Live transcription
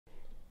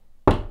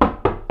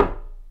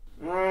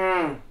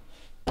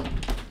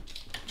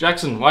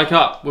Jackson, wake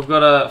up. We've got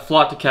a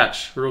flight to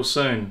catch real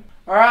soon.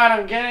 Alright,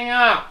 I'm getting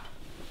up.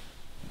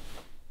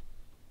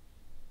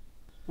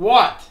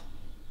 What?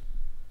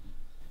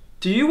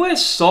 Do you wear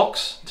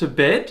socks to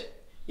bed?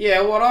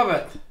 Yeah, what of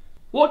it?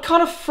 What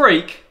kind of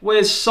freak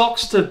wears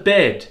socks to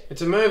bed?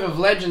 It's a move of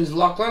legends,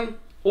 Lachlan.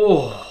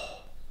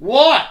 Oh,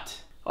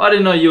 What? I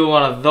didn't know you were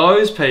one of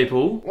those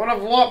people. One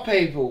of what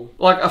people?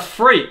 Like a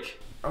freak.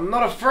 I'm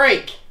not a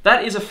freak.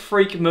 That is a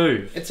freak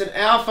move. It's an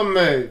alpha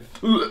move.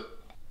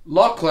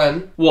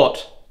 Lachlan,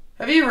 What?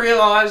 have you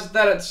realised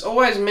that it's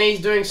always me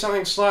doing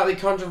something slightly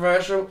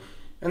controversial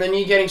and then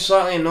you getting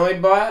slightly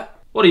annoyed by it?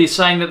 What, are you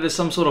saying that there's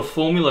some sort of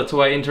formula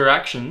to our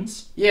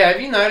interactions? Yeah,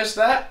 have you noticed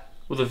that?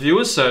 Well, the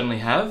viewers certainly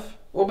have.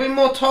 Well, be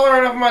more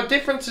tolerant of my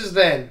differences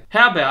then.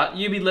 How about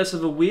you be less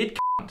of a weird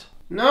cunt?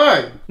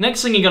 No.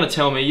 Next thing you're going to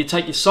tell me, you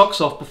take your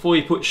socks off before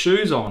you put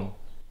shoes on.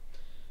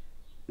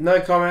 No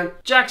comment.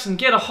 Jackson,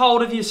 get a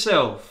hold of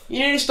yourself. You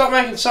need to stop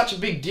making such a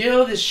big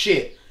deal of this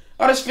shit.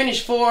 I just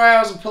finished 4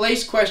 hours of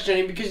police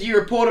questioning because you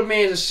reported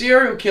me as a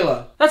serial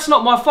killer. That's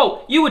not my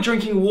fault. You were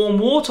drinking warm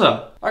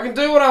water. I can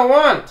do what I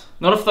want.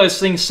 Not if those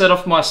things set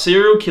off my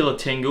serial killer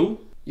tingle.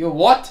 Your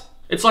what?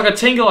 It's like a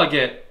tingle I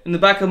get in the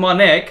back of my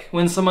neck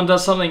when someone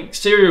does something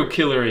serial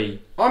killery.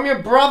 I'm your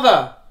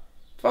brother.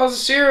 If I was a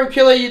serial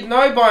killer, you'd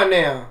know by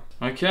now.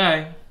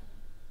 Okay.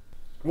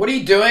 What are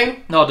you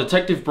doing? No,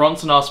 Detective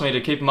Bronson asked me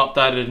to keep him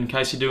updated in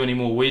case you do any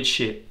more weird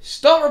shit.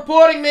 Stop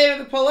reporting me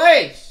to the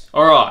police.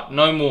 Alright,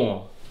 no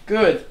more.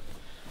 Good.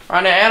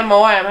 Right, now out of my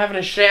way, I'm having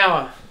a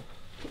shower.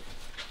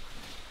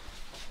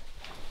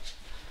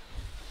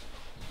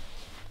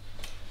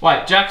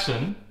 Wait,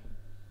 Jackson,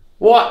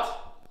 What?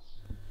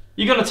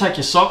 you got to take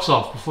your socks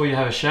off before you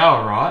have a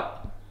shower, right?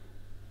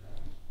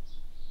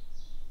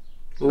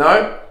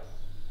 No?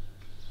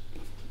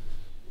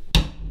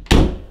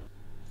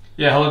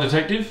 Yeah, hello,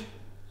 Detective.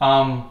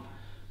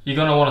 You're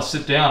going to want to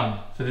sit down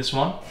for this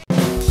one.